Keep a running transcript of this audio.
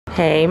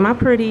Hey my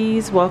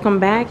pretties, welcome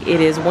back. It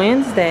is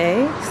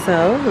Wednesday,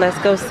 so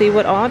let's go see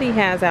what Aldi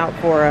has out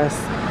for us.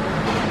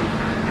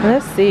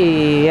 Let's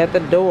see, at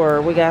the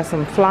door we got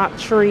some flock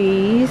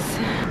trees.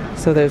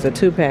 So there's a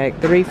 2-pack,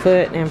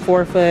 3-foot and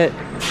 4-foot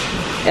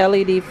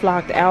LED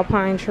flocked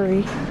alpine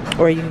tree,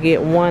 or you can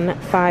get one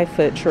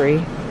 5-foot tree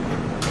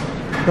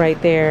right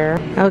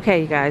there.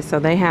 Okay you guys, so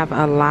they have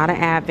a lot of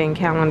advent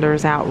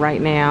calendars out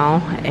right now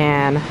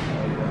and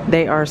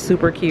they are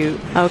super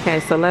cute. Okay,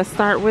 so let's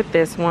start with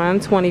this one,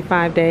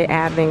 25-day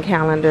advent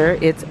calendar.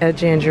 It's a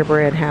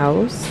gingerbread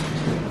house.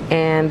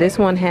 And this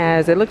one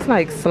has, it looks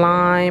like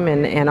slime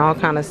and all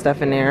kind of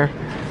stuff in there.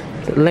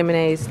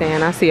 Lemonade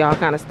stand, I see all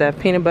kind of stuff.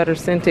 Peanut butter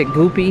scented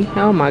goopy.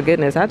 Oh my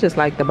goodness, I just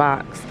like the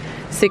box.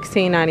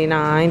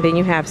 $16.99. Then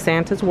you have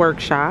Santa's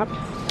Workshop.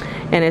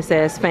 And it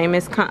says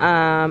famous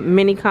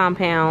mini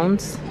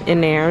compounds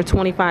in there,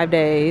 25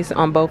 days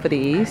on both of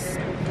these.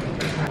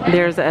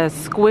 There's a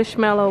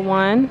Squishmallow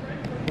one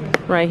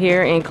right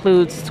here.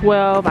 Includes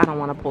 12, I don't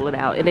want to pull it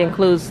out. It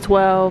includes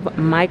 12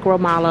 micro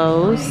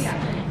mallows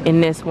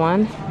in this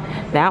one.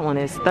 That one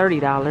is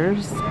 $30.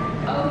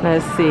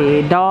 Let's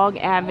see, dog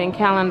advent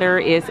calendar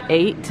is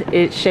 $8.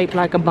 It's shaped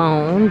like a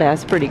bone.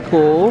 That's pretty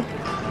cool.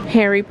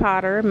 Harry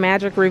Potter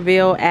magic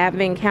reveal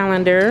advent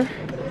calendar.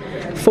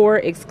 4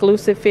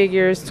 exclusive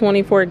figures,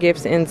 24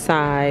 gifts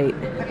inside.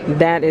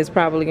 That is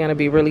probably going to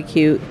be really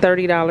cute.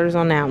 $30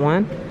 on that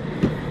one.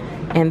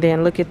 And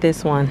then look at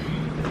this one.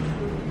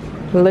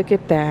 Look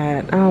at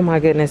that. Oh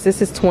my goodness,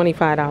 this is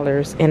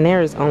 $25 and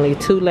there's only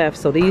 2 left,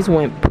 so these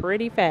went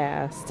pretty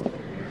fast.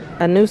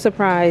 A new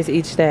surprise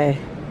each day.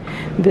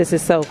 This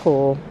is so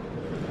cool.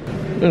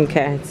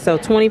 Okay, so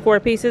 24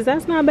 pieces,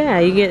 that's not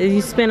bad.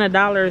 You spend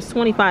 $1, it's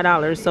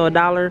 $25, so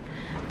 $1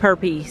 per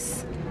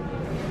piece.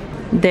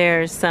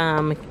 There's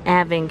some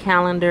advent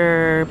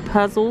calendar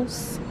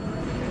puzzles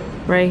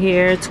right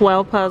here,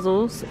 12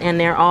 puzzles, and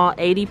they're all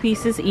 80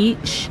 pieces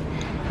each.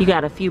 You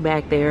got a few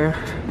back there.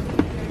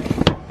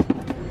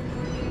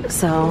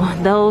 So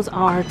those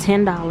are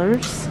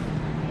 $10.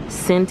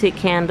 Scented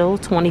candle,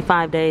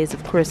 25 days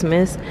of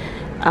Christmas.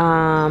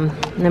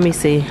 Let me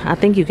see. I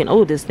think you can,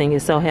 oh, this thing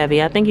is so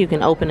heavy. I think you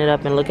can open it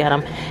up and look at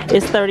them.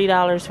 It's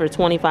 $30 for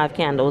 25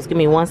 candles. Give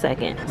me 1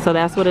 second. So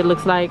that's what it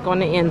looks like on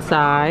the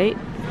inside.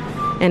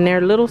 And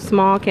they're little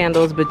small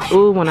candles, but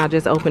ooh, when I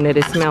just opened it,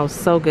 it smells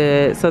so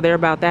good. So they're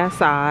about that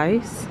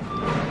size.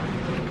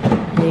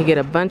 And you get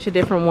a bunch of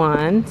different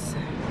ones.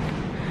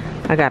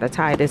 I gotta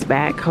tie this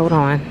back, hold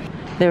on.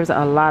 There's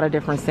a lot of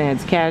different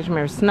scents.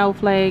 Cashmere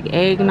snowflake,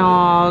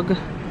 eggnog,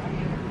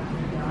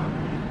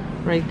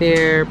 right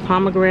there,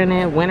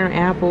 pomegranate, winter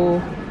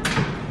apple,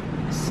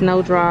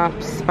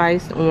 snowdrop,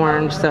 spiced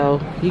orange,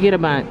 so you get a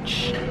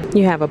bunch.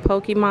 You have a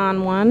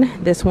Pokemon one.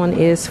 This one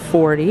is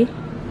 $40.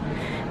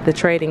 The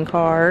trading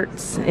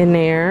cards in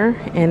there,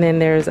 and then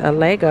there's a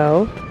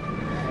Lego,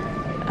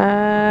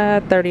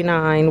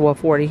 $39, well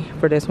 $40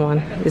 for this one.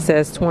 It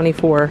says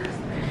 24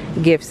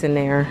 gifts in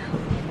there,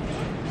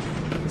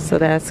 so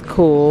that's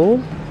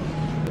cool.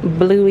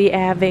 Bluey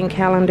advent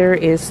calendar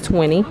is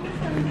 $20,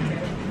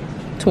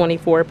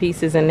 24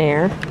 pieces in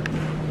there.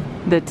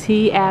 The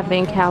tea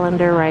advent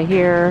calendar right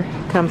here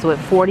comes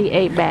with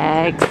 48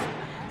 bags,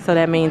 so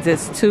that means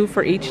it's 2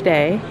 for each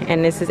day,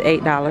 and this is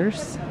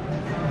 $8.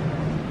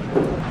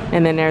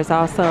 And then there's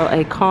also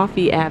a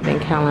coffee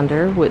advent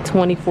calendar with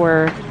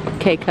 24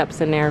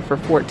 K-cups in there for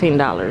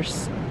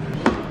 $14.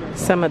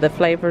 Some of the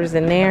flavors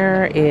in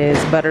there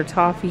is butter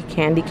toffee,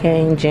 candy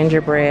cane,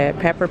 gingerbread,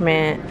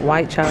 peppermint,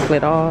 white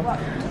chocolate, all.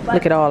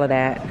 Look at all of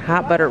that.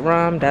 Hot buttered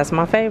rum, that's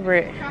my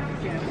favorite.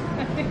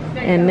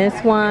 And this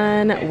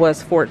one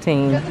was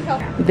 $14.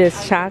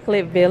 This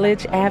Chocolate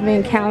Village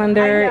advent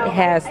calendar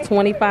has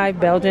 25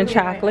 Belgian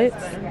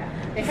chocolates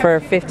for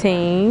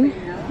 $15.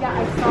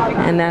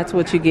 And that's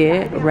what you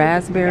get.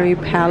 Raspberry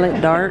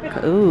palette dark.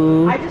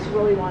 Ooh.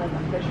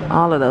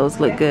 All of those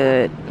look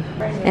good.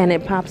 And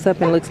it pops up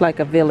and looks like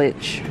a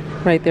village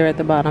right there at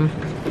the bottom.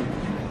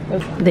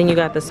 Then you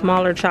got the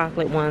smaller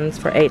chocolate ones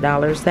for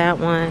 $8. That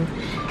one.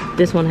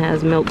 This one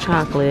has milk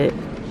chocolate.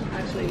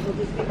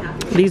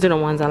 These are the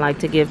ones I like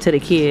to give to the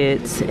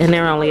kids, and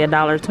they're only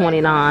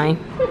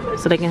 $1.29,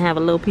 so they can have a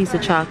little piece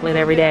of chocolate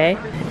every day.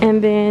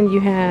 And then you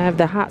have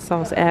the hot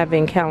sauce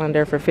advent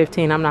calendar for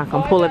 $15. I'm not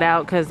gonna pull it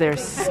out because they're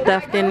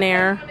stuffed in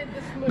there,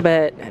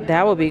 but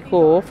that would be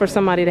cool for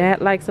somebody that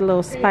likes a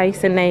little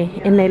spice in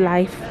their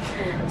life.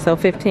 So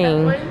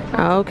 $15.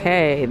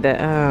 Okay,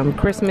 the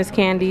Christmas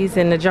candies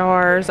in the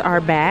jars are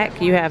back.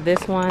 You have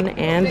this one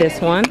and this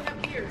one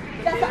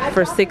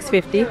for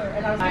 $6.50.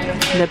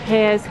 The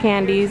Pez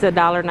candies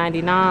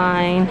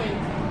 $1.99.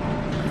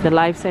 The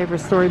Lifesaver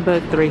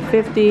Storybook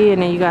 $3.50,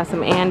 and then you got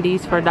some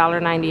Andes for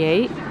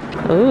 $1.98.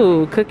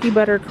 Ooh, cookie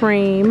butter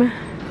cream,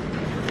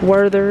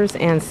 Werther's,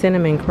 and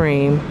cinnamon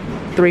cream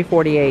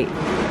 $3.48.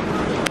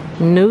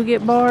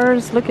 Nougat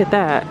bars, look at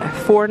that,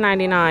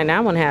 $4.99.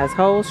 That one has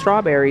whole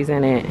strawberries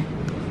in it.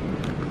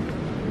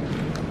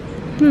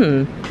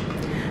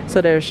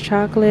 So there's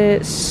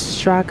chocolate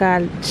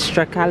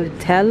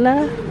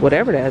stracciatella,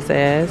 whatever that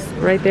says,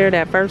 right there,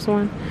 that first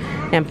one.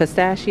 and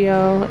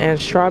pistachio and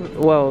strawberry.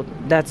 Well,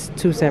 that's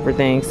two separate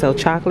things. So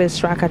chocolate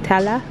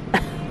stracciatella,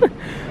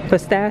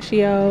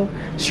 pistachio,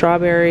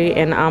 strawberry,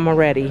 and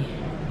amaretti.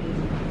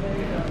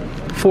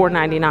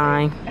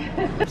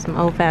 $4.99. Some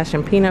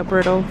old-fashioned peanut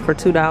brittle for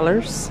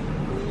 $2.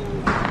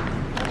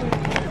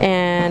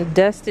 And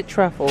dusted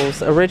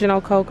truffles,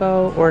 original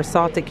cocoa or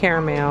salted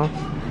caramel.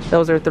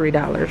 Those are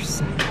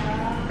 $3.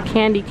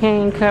 Candy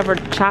cane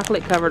covered,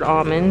 chocolate covered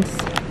almonds,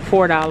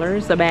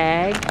 $4 a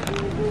bag.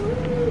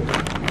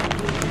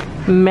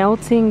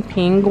 Melting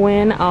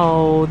penguin,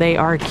 oh, they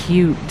are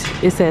cute.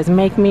 It says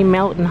make me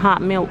melt in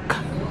hot milk.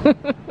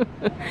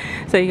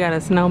 So you got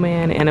a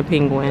snowman and a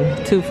penguin,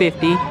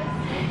 $2.50.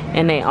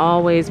 And they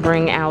always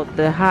bring out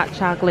the hot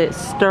chocolate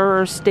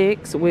stirrer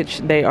sticks, which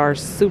they are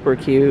super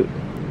cute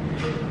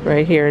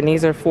right here, and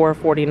these are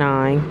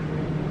 $4.49.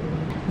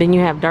 Then you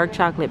have dark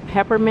chocolate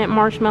peppermint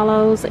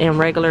marshmallows and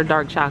regular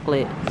dark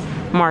chocolate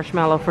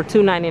marshmallow for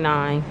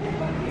 $2.99.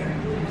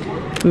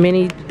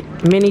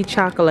 Mini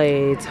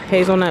chocolates,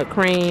 hazelnut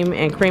cream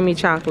and creamy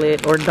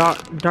chocolate, or dark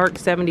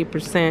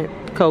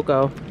 70%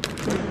 cocoa.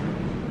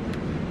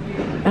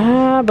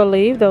 I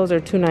believe those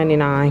are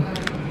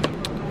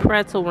 $2.99.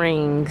 Pretzel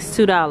rings,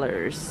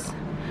 $2.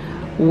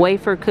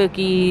 Wafer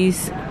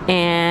cookies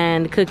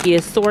and cookie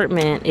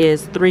assortment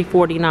is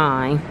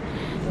 $3.49.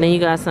 Then you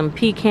got some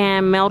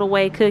pecan melt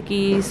away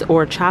cookies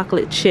or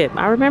chocolate chip.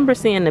 I remember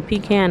seeing the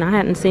pecan, I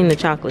hadn't seen the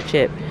chocolate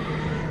chip.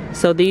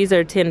 So these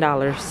are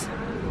 $10.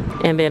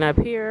 And then up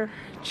here,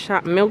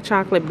 milk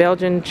chocolate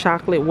Belgian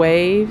chocolate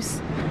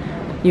waves.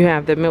 You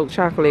have the milk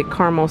chocolate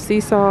caramel sea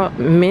salt,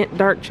 mint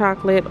dark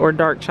chocolate, or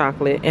dark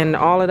chocolate. And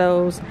all of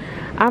those,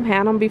 I've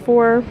had them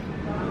before.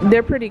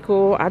 They're pretty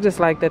cool. I just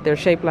like that they're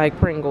shaped like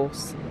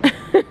Pringles.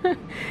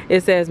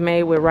 It says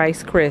made with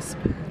Rice Crisp,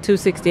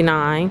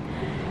 $2.69.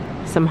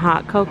 Some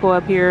hot cocoa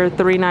up here,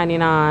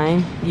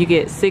 $3.99. You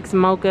get 6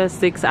 mocha,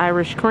 6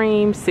 Irish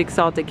cream, 6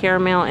 salted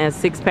caramel, and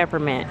 6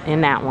 peppermint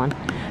in that one.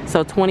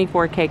 So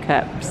 24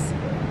 K-cups.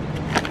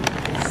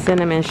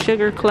 Cinnamon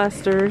sugar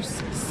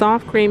clusters,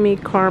 soft creamy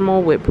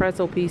caramel with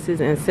pretzel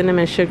pieces and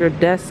cinnamon sugar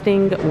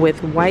dusting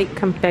with white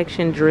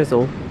confection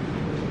drizzle.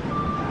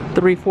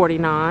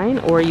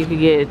 $3.49, or you could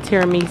get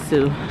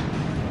tiramisu.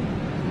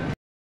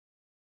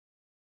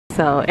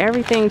 So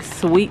everything's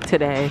sweet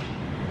today.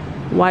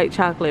 White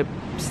chocolate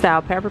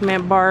style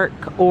peppermint bark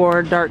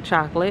or dark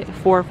chocolate,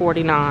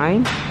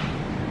 $4.49.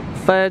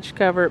 Fudge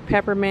covered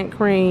peppermint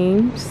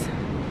creams.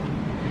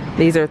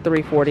 These are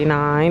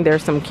 $3.49.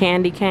 There's some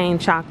candy cane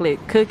chocolate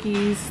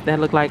cookies that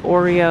look like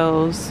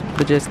Oreos,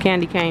 but just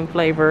candy cane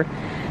flavor.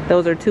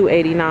 Those are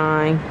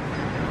 $2.89.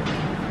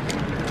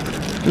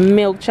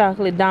 Milk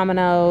chocolate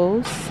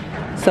Dominoes.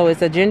 So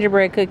it's a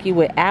gingerbread cookie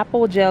with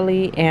apple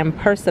jelly and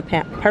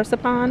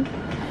persipan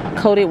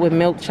coated with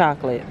milk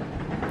chocolate.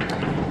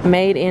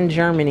 Made in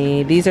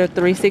Germany. These are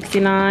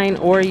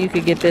 $3.69, or you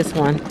could get this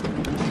one,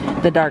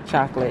 the dark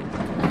chocolate.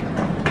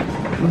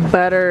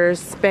 Butter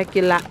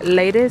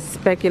speculitis,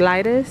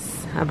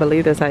 I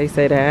believe that's how you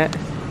say that,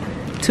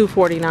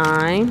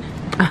 $2.49.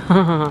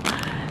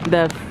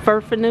 The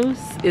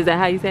furfanus, is that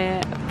how you say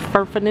it?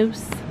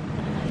 Furfanus,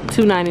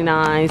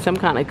 $2.99, some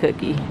kind of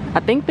cookie. I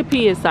think the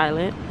P is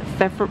silent.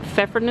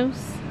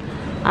 Pfeffernus,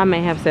 I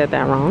may have said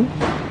that wrong.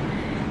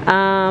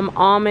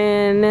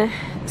 Almond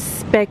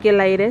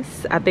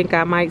speculatus, I think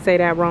I might say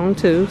that wrong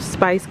too.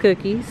 Spice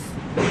cookies,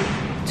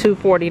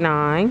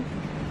 $2.49.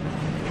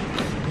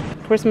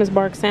 Christmas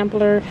bark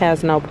sampler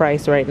has no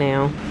price right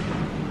now.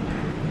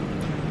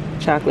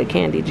 Chocolate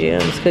candy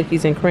gems,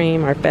 cookies and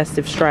cream, or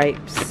festive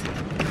stripes.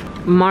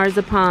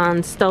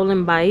 Marzipan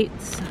stolen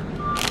bites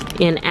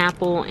in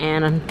apple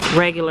and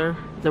regular,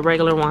 the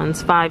regular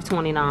ones,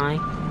 $5.29.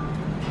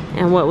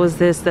 And what was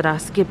this that I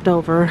skipped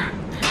over?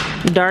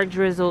 Dark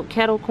drizzled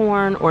kettle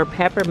corn or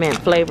peppermint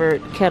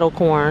flavored kettle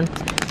corn,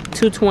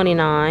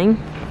 $2.29.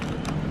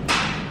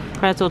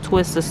 Pretzel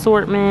twist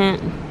assortment,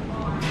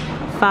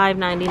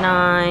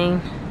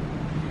 $5.99.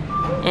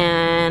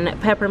 And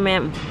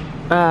peppermint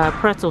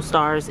pretzel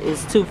stars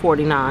is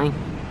 $2.49.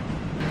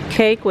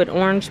 Cake with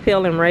orange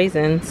peel and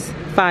raisins,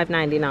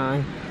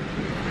 $5.99.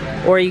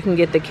 Or you can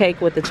get the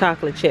cake with the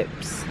chocolate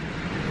chips.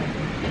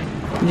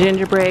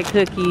 Gingerbread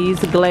cookies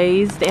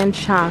glazed in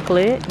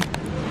chocolate,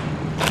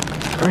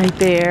 right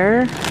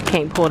there.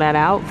 Can't pull that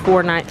out.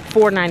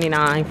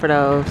 $4.99 for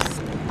those.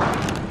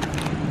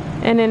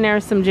 And then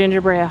there's some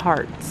gingerbread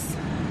hearts.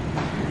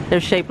 They're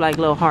shaped like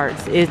little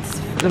hearts.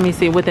 It's, let me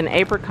see, with an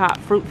apricot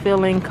fruit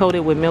filling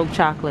coated with milk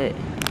chocolate.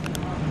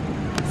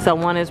 So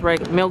one is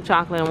milk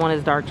chocolate and one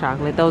is dark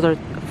chocolate. Those are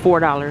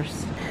 $4.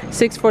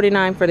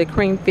 $6.49 for the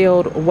cream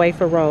filled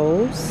wafer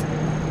rolls.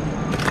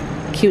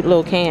 Cute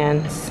little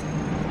cans.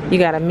 You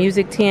got a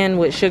music tin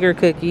with sugar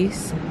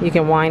cookies. You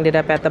can wind it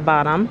up at the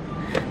bottom.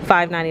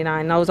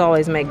 $5.99. Those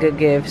always make good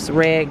gifts.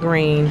 Red,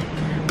 green,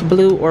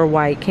 blue, or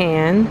white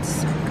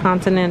cans.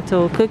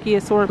 Continental cookie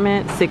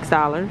assortment,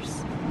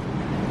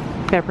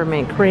 $6.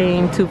 Peppermint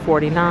cream,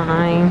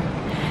 $2.49.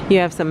 You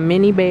have some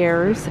mini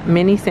bears,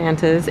 mini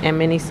Santas, and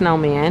mini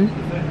snowmen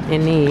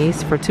in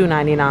these for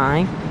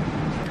 $2.99.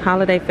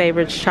 Holiday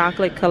Favorites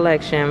Chocolate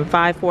Collection,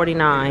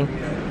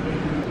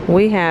 $5.49.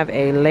 We have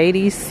a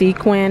ladies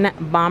sequin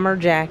bomber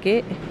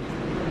jacket.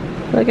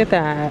 Look at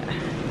that.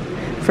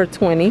 For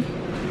 $20.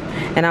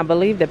 And I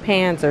believe the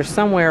pants are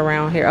somewhere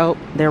around here. Oh,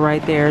 they're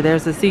right there.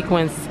 There's a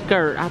sequin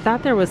skirt. I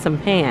thought there was some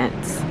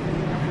pants.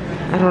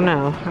 I don't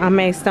know. I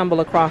may stumble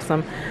across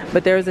them.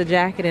 But there's a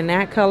jacket in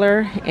that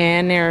color.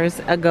 And there's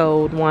a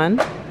gold one.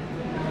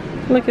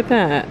 Look at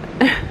that.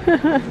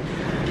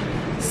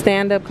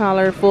 Stand-up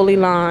collar, fully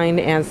lined,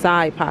 and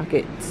side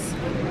pockets.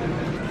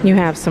 You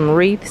have some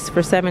wreaths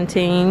for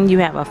 $17. You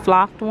have a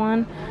flocked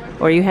one.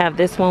 Or you have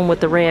this one with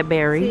the red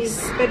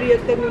berries.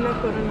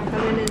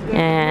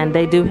 And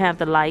they do have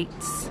the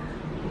lights.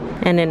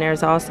 And then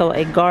there's also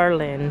a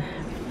garland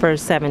for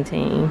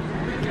 $17.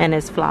 And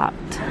it's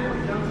flocked.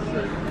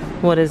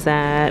 What is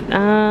that?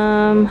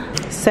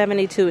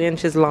 72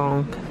 inches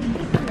long.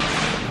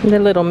 The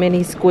little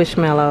mini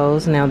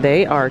squishmallows. Now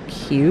they are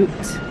cute.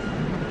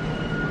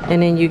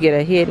 And then you get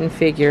a hidden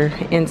figure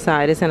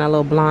inside. It's in a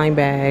little blind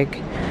bag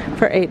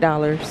for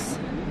 $8.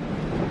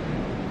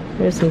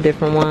 There's some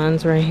different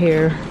ones right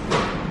here.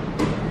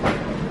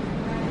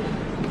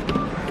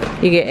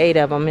 You get 8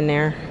 of them in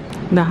there.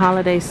 The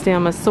holiday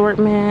stem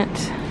assortment.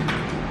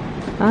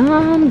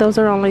 Those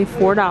are only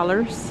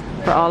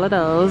 $4 for all of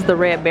those. The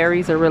red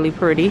berries are really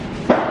pretty.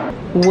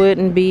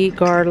 Wooden bead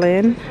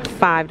garland,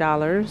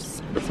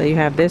 $5. So you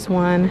have this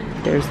one.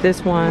 There's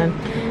this one.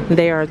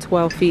 They are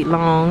 12 feet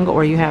long,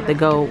 or you have the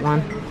gold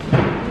one.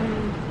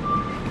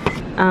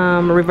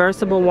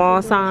 Reversible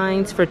wall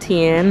signs for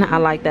 $10. I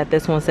like that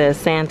this one says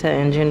Santa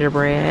and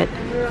gingerbread.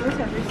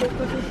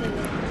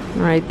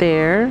 Right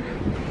there.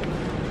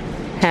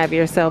 Have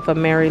yourself a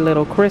merry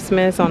little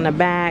Christmas on the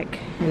back.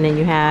 And then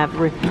you have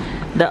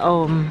the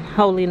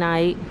Holy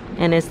Night.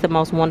 And it's the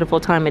most wonderful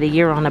time of the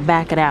year on the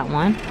back of that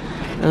one.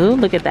 Ooh,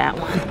 look at that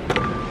one.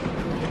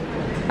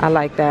 I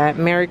like that.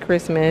 Merry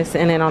Christmas.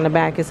 And then on the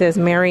back it says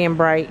Merry and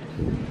Bright.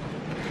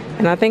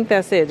 And I think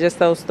that's it. Just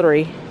those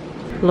 3.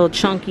 Little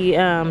chunky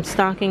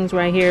stockings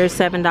right here,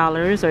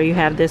 $7. Or you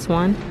have this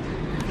one.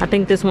 I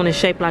think this one is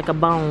shaped like a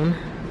bone.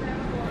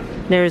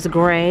 There's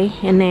gray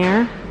in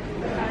there.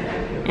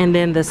 And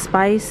then the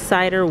spice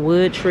cider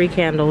wood tree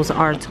candles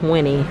are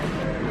 $20.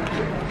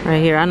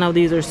 Right here. I know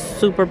these are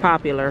super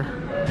popular.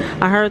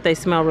 I heard they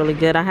smell really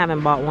good. I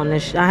haven't bought one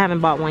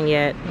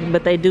yet,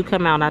 but they do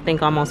come out I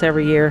think almost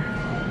every year.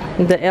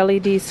 The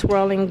LED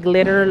swirling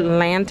glitter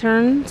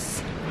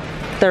lanterns,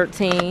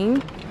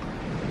 $13.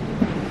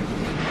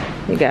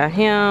 You got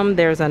him.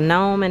 There's a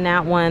gnome in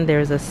that one.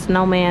 There's a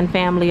snowman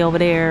family over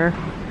there.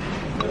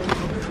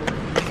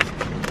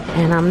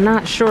 And I'm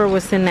not sure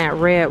what's in that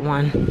red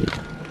one.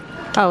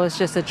 Oh, it's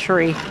just a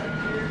tree.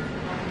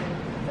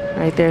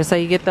 Right there. So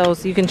you get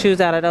those. You can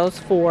choose out of those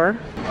 4.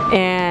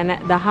 And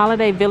the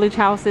Holiday Village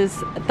House is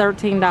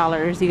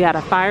 $13. You got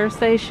a fire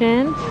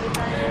station.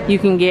 You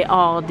can get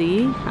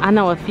Aldi. I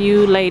know a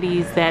few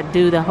ladies that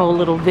do the whole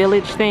little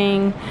village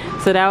thing.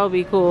 So that would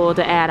be cool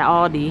to add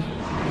Aldi.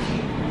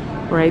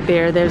 Right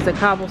there, there's the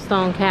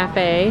Cobblestone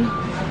Cafe.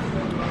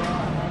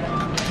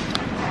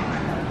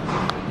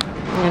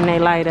 And they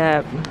light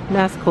up.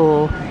 That's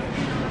cool.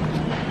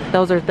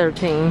 Those are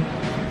 $13.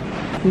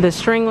 The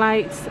string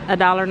lights,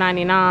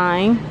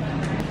 $1.99.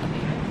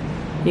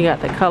 You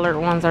got the colored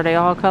ones. Are they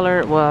all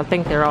colored? Well, I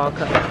think they're all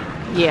colored.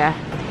 Yeah.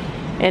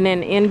 And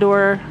then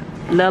indoor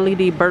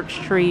LED birch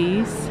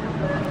trees.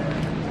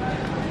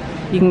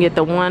 You can get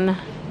the one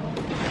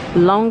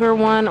longer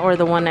one or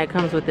the one that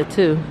comes with the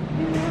 2.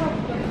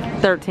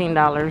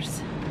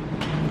 $13.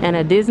 And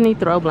a Disney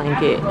throw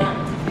blanket.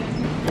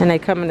 And they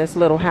come in this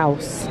little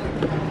house.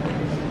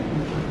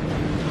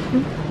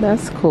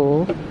 That's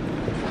cool.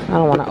 I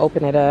don't want to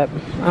open it up.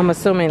 I'm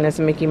assuming it's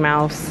Mickey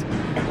Mouse.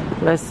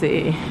 Let's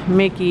see.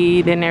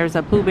 Mickey. Then there's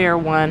a Pooh Bear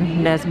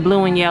one that's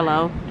blue and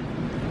yellow.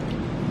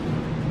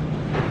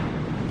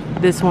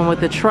 This one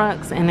with the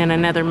trucks. And then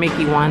another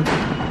Mickey one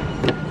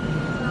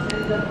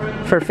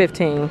for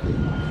 $15.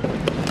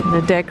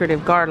 The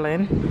decorative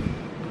garland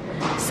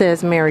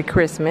says Merry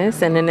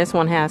Christmas. And then this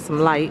one has some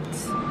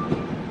lights.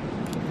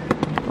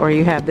 Or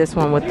you have this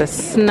one with the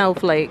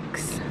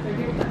snowflakes.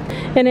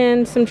 And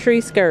then some tree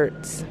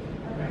skirts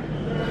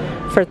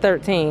for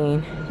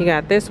 $13. You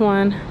got this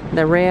one,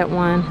 the red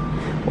one,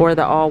 or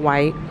the all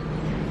white.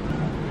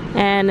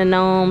 And the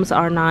gnomes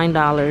are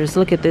 $9.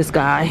 Look at this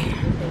guy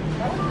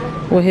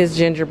with his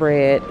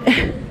gingerbread.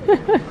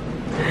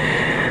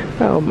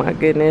 Oh my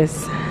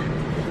goodness.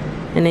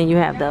 And then you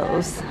have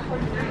those.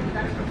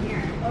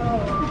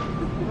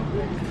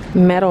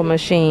 Metal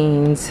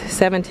machines,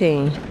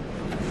 $17.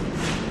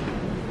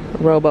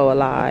 Robo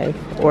Alive.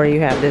 Or you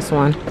have this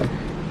one,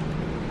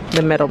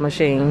 the metal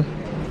machine.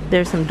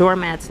 There's some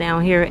doormats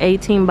down here,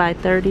 18 by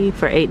 30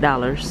 for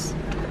 $8.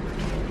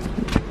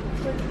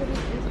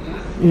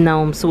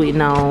 Gnome, sweet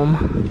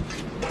gnome.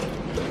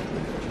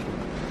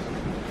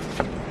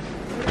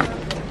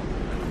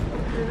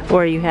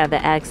 Or you have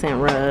the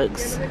accent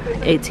rugs,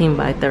 18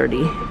 by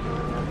 30.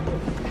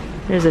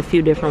 There's a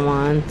few different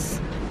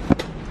ones.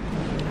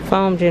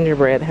 Foam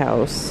gingerbread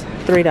house,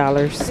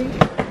 $3.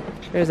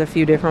 There's a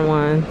few different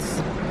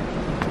ones.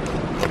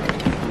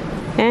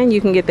 And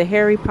you can get the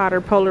Harry Potter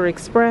Polar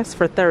Express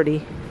for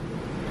 $30.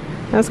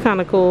 That's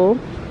kind of cool.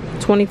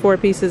 24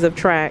 pieces of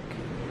track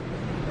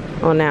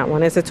on that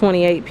one. It's a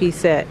 28-piece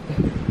set.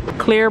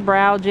 Clear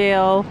brow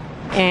gel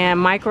and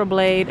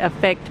microblade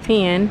effect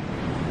pen,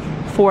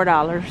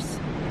 $4.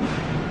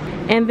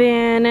 And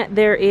then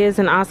there is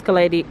an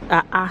oscillating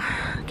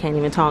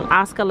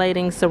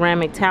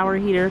ceramic tower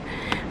heater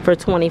for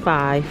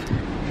 $25.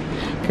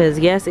 Because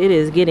yes, it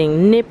is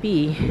getting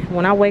nippy.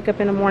 When I wake up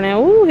in the morning,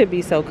 ooh, it'd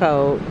be so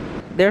cold.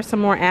 There's some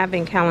more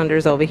advent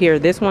calendars over here.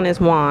 This one is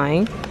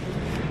wine.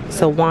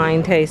 So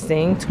wine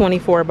tasting,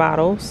 24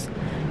 bottles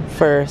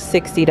for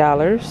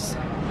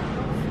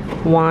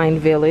 $60. Wine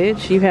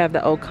Village. You have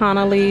the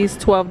O'Connelly's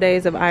 12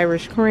 Days of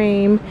Irish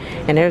Cream.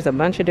 And there's a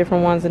bunch of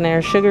different ones in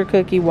there. Sugar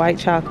cookie, white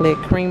chocolate,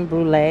 creme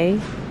brulee,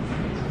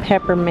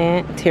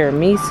 peppermint,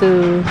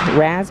 tiramisu,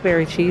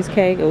 raspberry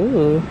cheesecake.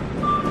 Ooh.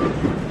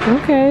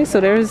 Okay, so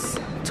there's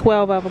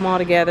 12 of them all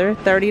together,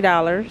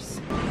 $30.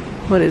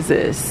 What is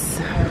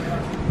this?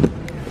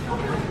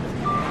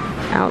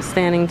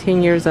 Outstanding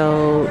 10 years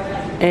old,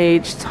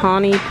 age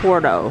Tawny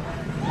Porto.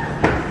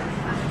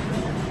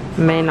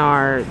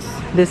 Maynard's.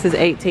 This is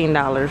 $18.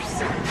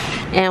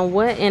 And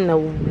what in the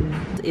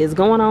is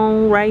going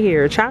on right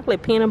here?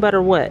 Chocolate peanut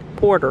butter what?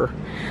 Porter.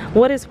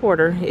 What is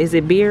porter? Is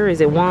it beer? Is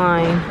it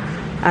wine?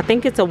 I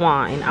think it's a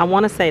wine. I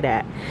want to say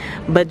that.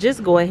 But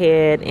just go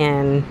ahead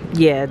and,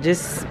 yeah,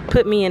 just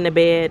put me in the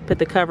bed, put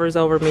the covers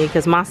over me,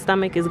 because my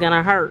stomach is going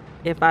to hurt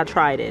if I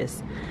try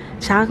this.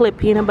 Chocolate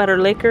peanut butter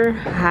liquor?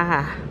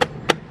 Haha.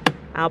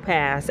 I'll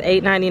pass.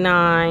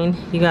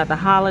 $8.99. You got the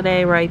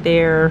holiday right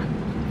there.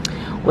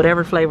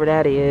 Whatever flavor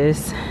that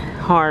is.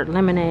 Hard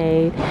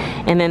lemonade.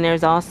 And then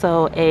there's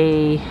also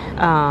a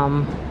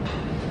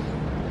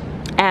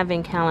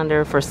advent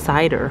calendar for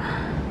cider.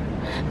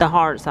 The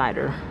hard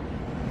cider.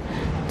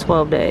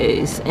 12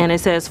 days. And it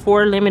says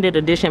 4 limited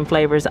edition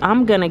flavors.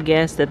 I'm gonna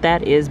guess that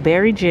that is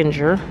berry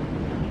ginger,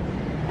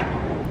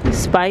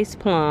 spice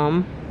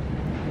plum,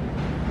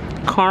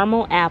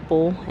 caramel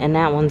apple, and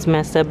that one's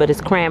messed up, but it's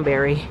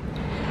cranberry.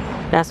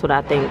 That's what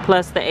I think.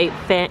 Plus the 8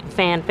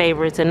 fan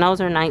favorites, and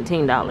those are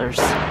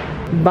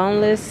 $19.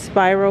 Boneless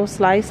spiral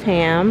sliced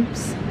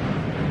hams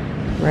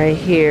right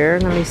here.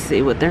 Let me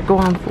see what they're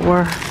going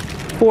for.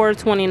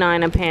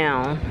 $4.29 a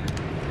pound.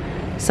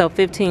 So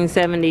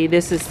 $15.70.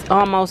 This is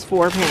almost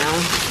 4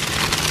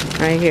 pounds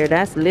right here.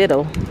 That's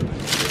little.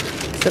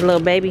 It's a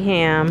little baby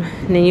ham.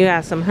 And then you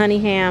got some honey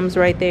hams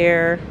right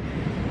there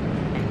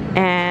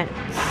at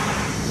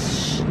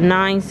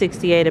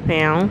 $9.68 a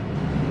pound.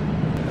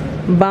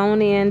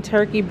 Bone-in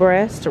turkey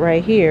breast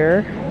right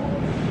here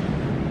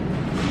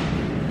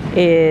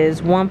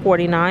is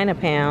 $1.49 a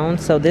pound.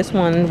 So this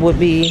one would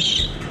be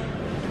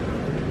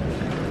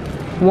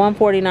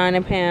 $1.49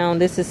 a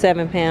pound. This is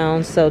 7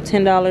 pounds, so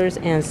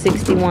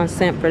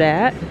 $10.61 for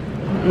that.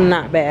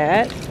 Not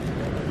bad.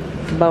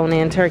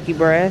 Bone-in turkey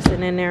breast.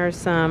 And then there's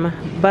some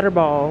butter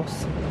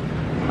balls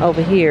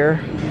over here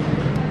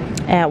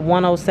at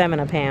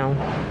 $1.07 a pound.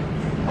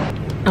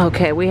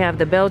 Okay, we have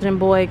the Belgian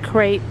boy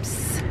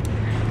crepes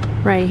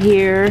right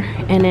here,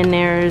 and then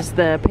there's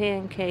the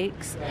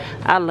pancakes.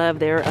 I love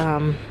their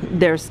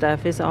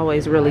stuff. It's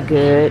always really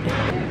good.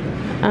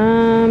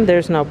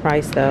 There's no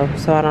price though,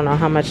 so I don't know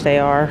how much they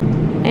are.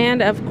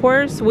 And of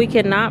course, we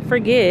cannot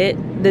forget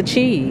the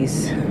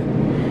cheese.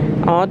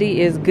 Aldi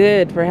is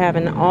good for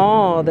having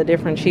all the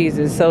different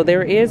cheeses. So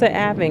there is an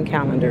advent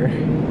calendar.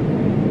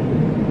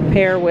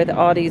 Pair with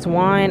Aldi's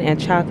wine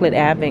and chocolate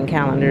advent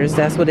calendars.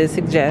 That's what it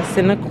suggests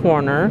in the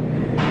corner.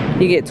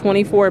 You get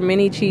 24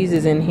 mini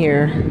cheeses in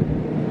here.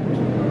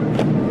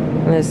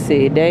 Let's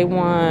see, day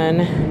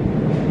 1.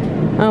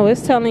 Oh,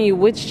 it's telling you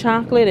which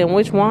chocolate and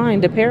which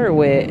wine to pair it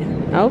with.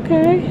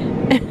 Okay.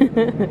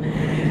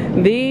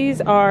 These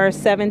are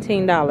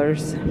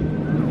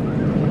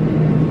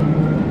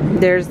 $17.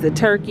 There's the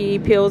turkey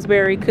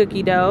Pillsbury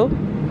cookie dough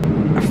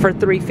for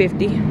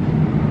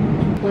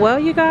 $3.50. Well,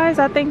 you guys,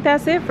 I think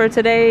that's it for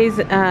today's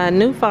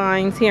new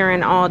finds here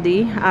in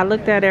Aldi. I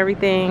looked at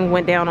everything,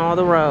 went down all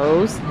the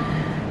rows.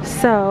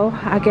 So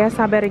I guess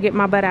I better get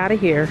my butt out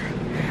of here.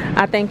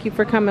 I thank you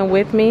for coming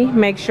with me.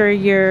 Make sure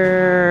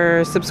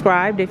you're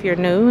subscribed if you're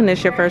new and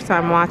it's your first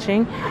time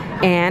watching.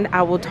 And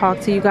I will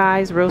talk to you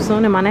guys real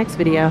soon in my next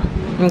video.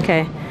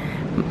 Okay.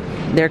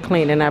 They're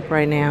cleaning up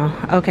right now.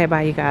 Okay,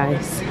 bye you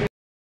guys.